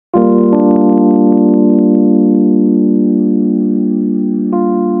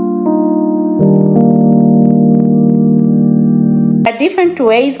different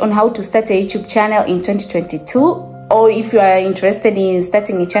ways on how to start a YouTube channel in 2022, or if you are interested in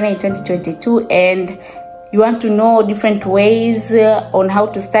starting a channel in 2022 and you want to know different ways on how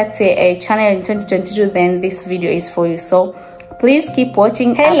to start a channel in 2022, then this video is for you. So please keep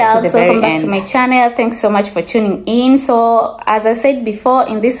watching. Hello, so welcome back to my channel. Thanks so much for tuning in. So as I said before,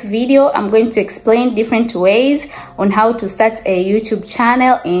 in this video I'm going to explain different ways on how to start a YouTube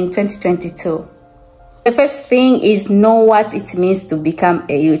channel in 2022. The first thing is know what it means to become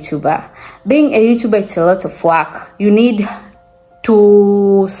a YouTuber. Being a YouTuber, it's a lot of work. You need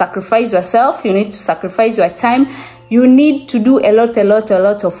to sacrifice yourself, you need to sacrifice your time, you need to do a lot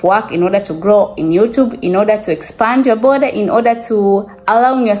of work in order to grow in YouTube, in order to expand your border, in order to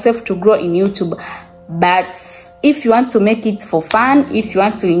allow yourself to grow in YouTube. But if you want to make it for fun, if you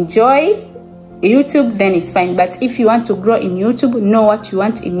want to enjoy YouTube, then it's fine. But if you want to grow in YouTube, know what you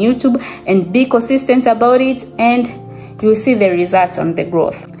want in YouTube and be consistent about it, and you'll see the results on the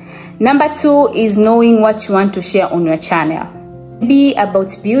growth. Number 2 is knowing what you want to share on your channel. It can be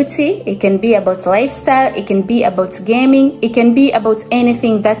about beauty, it can be about lifestyle, it can be about gaming, it can be about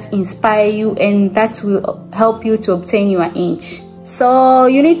anything that inspires you and that will help you to obtain your inch. So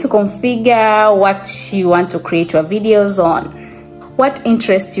you need to configure what you want to create your videos on, what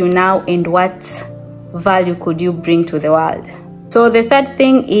interests you now, and what value could you bring to the world. So the third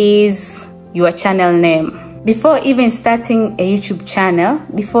thing is your channel name. Before even starting a YouTube channel,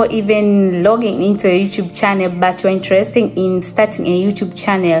 before even logging into a YouTube channel, but you're interested in starting a YouTube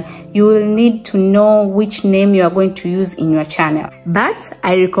channel, you will need to know which name you are going to use in your channel. But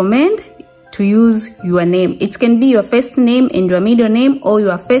I recommend to use your name. It can be your first name and your middle name, or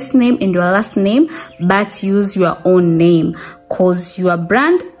your first name and your last name, but use your own name because your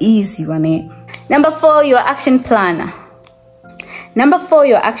brand is your name. Number 4, your action plan. Number 4,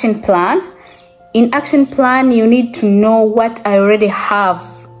 your action plan. In action plan, you need to know what I already have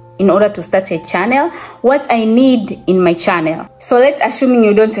in order to start a channel, what I need in my channel. So let's assume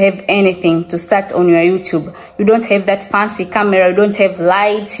you don't have anything to start on your YouTube. You don't have that fancy camera, you don't have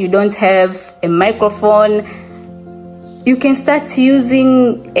lights, you don't have a microphone. You can start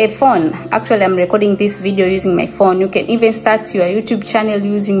using a phone. Actually, I'm recording this video using my phone. You can even start your YouTube channel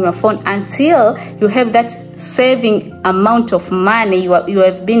using your phone until you have that saving amount of money you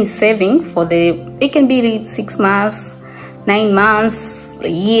have been saving for it can be 6 months, 9 months,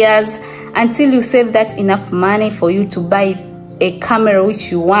 years, until you save that enough money for you to buy a camera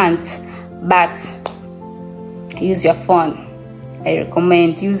which you want. But use your phone. I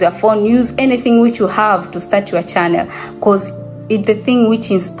recommend use your phone, use anything which you have to start your channel, because it's the thing which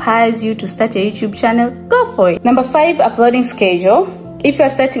inspires you to start a YouTube channel. Go for it. Number 5, uploading schedule. If you're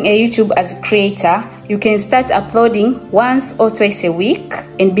starting a YouTube as a creator, you can start uploading once or twice a week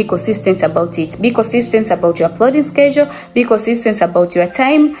and be consistent about it. Be consistent about your uploading schedule, be consistent about your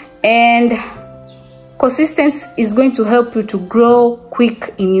time, and consistency is going to help you to grow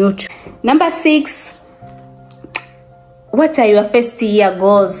quick in YouTube. Number 6, what are your first year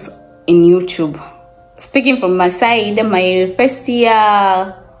goals in YouTube? Speaking from my side, my first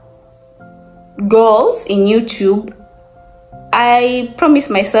year goals in YouTube, I promised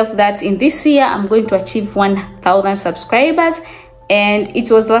myself that in this year I'm going to achieve 1,000 subscribers, and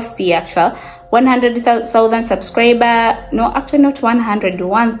it was last year actually. 100,000 subscriber, no, actually not 100,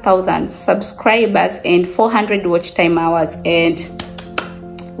 1,000 subscribers and 400 watch time hours, and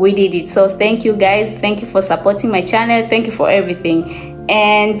we did it. So thank you guys, thank you for supporting my channel, thank you for everything.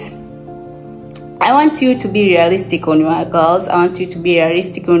 And I want you to be realistic on your goals, I want you to be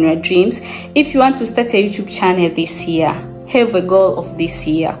realistic on your dreams. If you want to start a YouTube channel this year, have a goal of this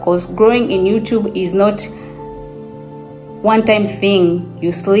year, because growing in YouTube is not one-time thing.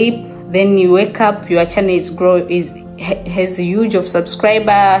 You sleep, then you wake up, your channel has a huge of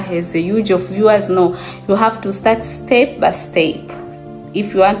subscriber, has a huge of viewers. No, you have to start step by step.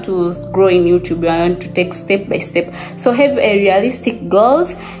 If you want to grow in YouTube, you want to take step by step. So have a realistic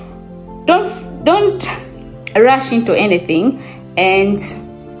goals. Don't rush into anything, and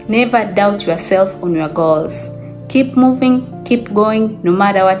never doubt yourself on your goals. Keep moving, keep going, no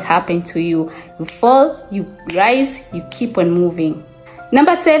matter what happened to you. You fall, you rise, you keep on moving.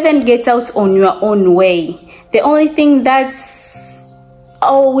 Number 7, get out on your own way. The only thing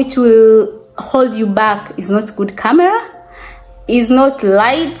which will hold you back is not good camera, is not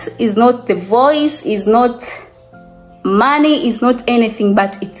light, is not the voice, is not money, is not anything,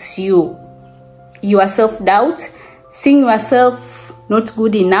 but it's you. Your self-doubt, seeing yourself not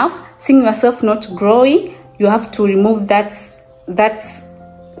good enough, seeing yourself not growing. You have to remove that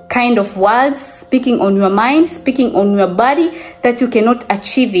kind of words speaking on your mind, speaking on your body, that you cannot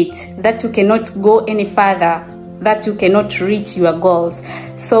achieve it, that you cannot go any further. that you cannot reach your goals.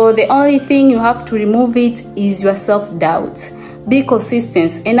 So the only thing you have to remove it is your self-doubt. Be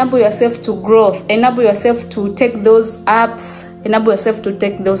consistent, enable yourself to grow, enable yourself to take those ups, enable yourself to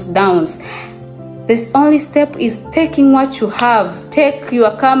take those downs. This only step is taking what you have. Take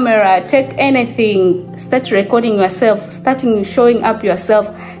your camera, take anything, start recording yourself, starting showing up yourself,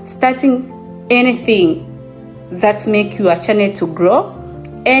 starting anything that make your channel to grow,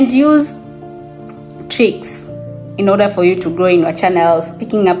 and use tricks in order for you to grow in your channel.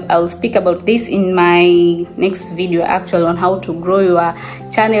 I'll speak about this in my next video actually, on how to grow your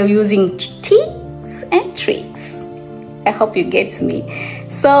channel using tips and tricks. I hope you get me.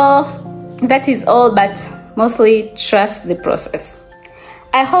 So that is all, but mostly trust the process.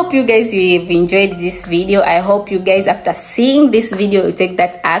 I hope you guys have enjoyed this video. I hope you guys, after seeing this video, will take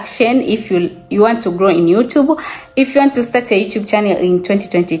that action if you want to grow in YouTube, if you want to start a YouTube channel in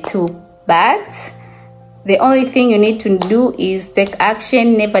 2022. But the only thing you need to do is take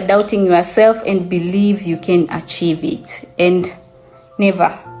action, never doubting yourself, and believe you can achieve it. And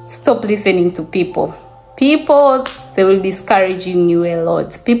never stop listening to people. People, they will discourage you a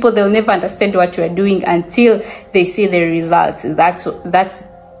lot. People, they'll never understand what you are doing until they see the results. That's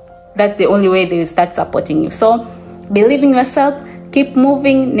the only way they will start supporting you. So believe in yourself, keep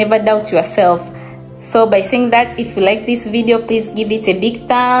moving, never doubt yourself. So by saying that, if you like this video, please give it a big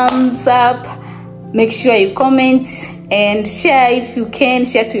thumbs up. Make sure you comment and share if you can.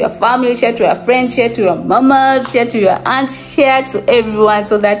 Share to your family, share to your friends, share to your mamas, share to your aunts, share to everyone,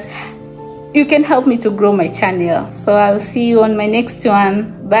 so that you can help me to grow my channel. So I'll see you on my next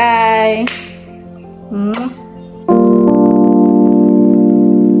one. Bye.